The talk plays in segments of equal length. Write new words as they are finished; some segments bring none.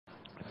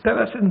Tell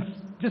us in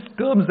just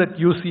terms that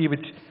you see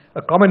which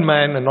a common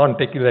man, a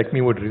non-techie like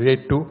me would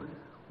relate to.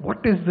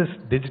 What is this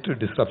digital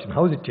disruption?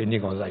 How is it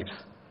changing our lives?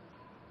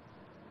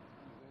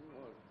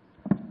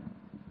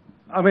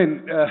 I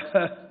mean,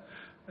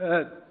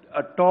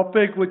 a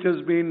topic which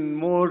has been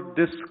more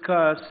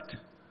discussed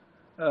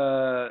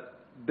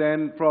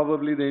than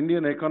probably the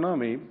Indian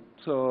economy.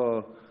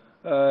 So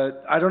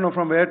I don't know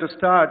from where to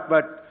start,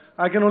 but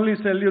I can only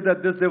tell you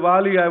that this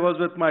Diwali I was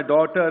with my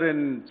daughter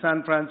in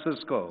San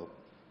Francisco.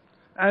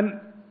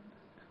 And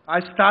I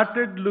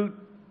started,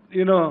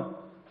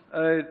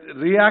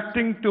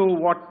 reacting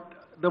to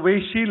the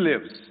way she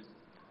lives.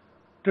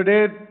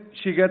 Today,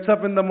 she gets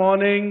up in the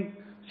morning,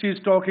 she's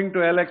talking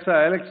to Alexa.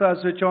 Alexa,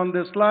 switch on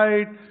this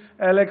light.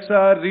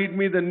 Alexa, read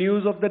me the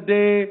news of the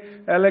day.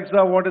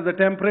 Alexa, what is the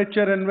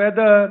temperature and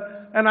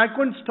weather? And I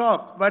couldn't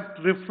stop but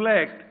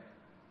reflect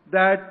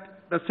that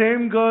the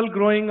same girl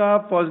growing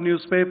up was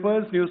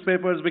newspapers.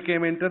 Newspapers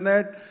became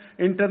internet.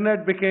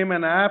 Internet became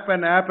an app,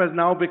 and app has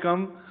now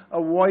become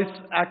a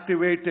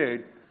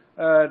voice-activated.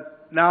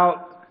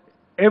 Now,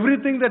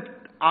 everything that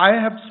I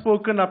have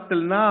spoken up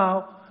till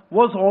now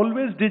was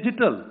always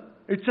digital.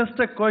 It's just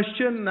a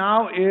question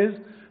now is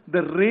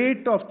the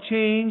rate of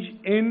change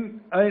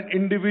in an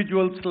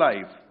individual's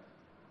life.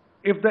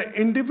 If the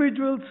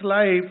individual's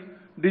life,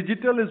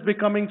 digital is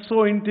becoming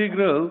so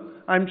integral,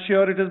 I'm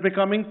sure it is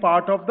becoming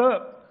part of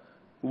the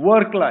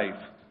work life.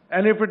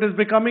 And if it is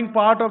becoming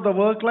part of the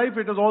work life,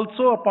 it is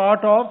also a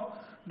part of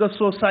the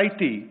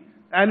society,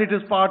 and it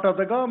is part of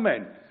the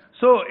government.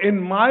 So in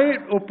my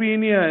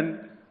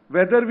opinion,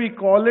 whether we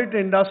call it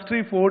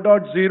Industry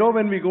 4.0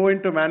 when we go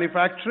into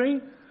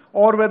manufacturing,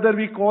 or whether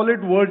we call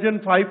it version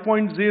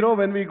 5.0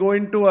 when we go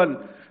into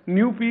a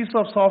new piece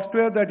of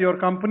software that your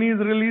company is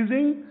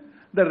releasing,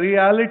 the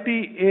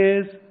reality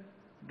is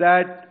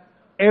that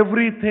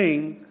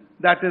everything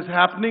that is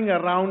happening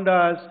around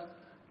us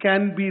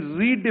can be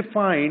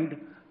redefined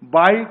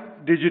by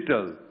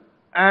digital.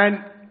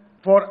 And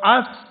for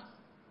us,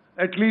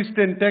 at least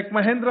in Tech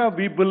Mahindra,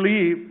 we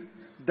believe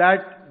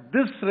that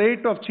this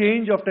rate of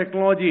change of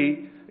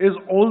technology is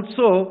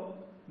also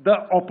the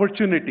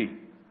opportunity.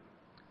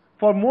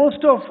 For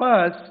most of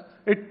us,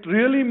 it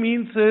really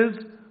means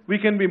is we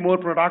can be more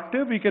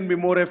productive, we can be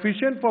more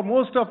efficient. For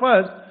most of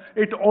us,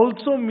 it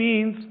also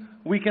means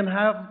we can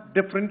have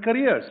different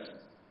careers.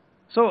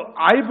 So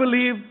I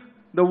believe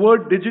the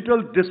word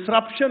digital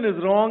disruption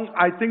is wrong.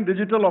 I think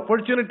digital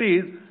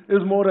opportunities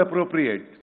is more appropriate.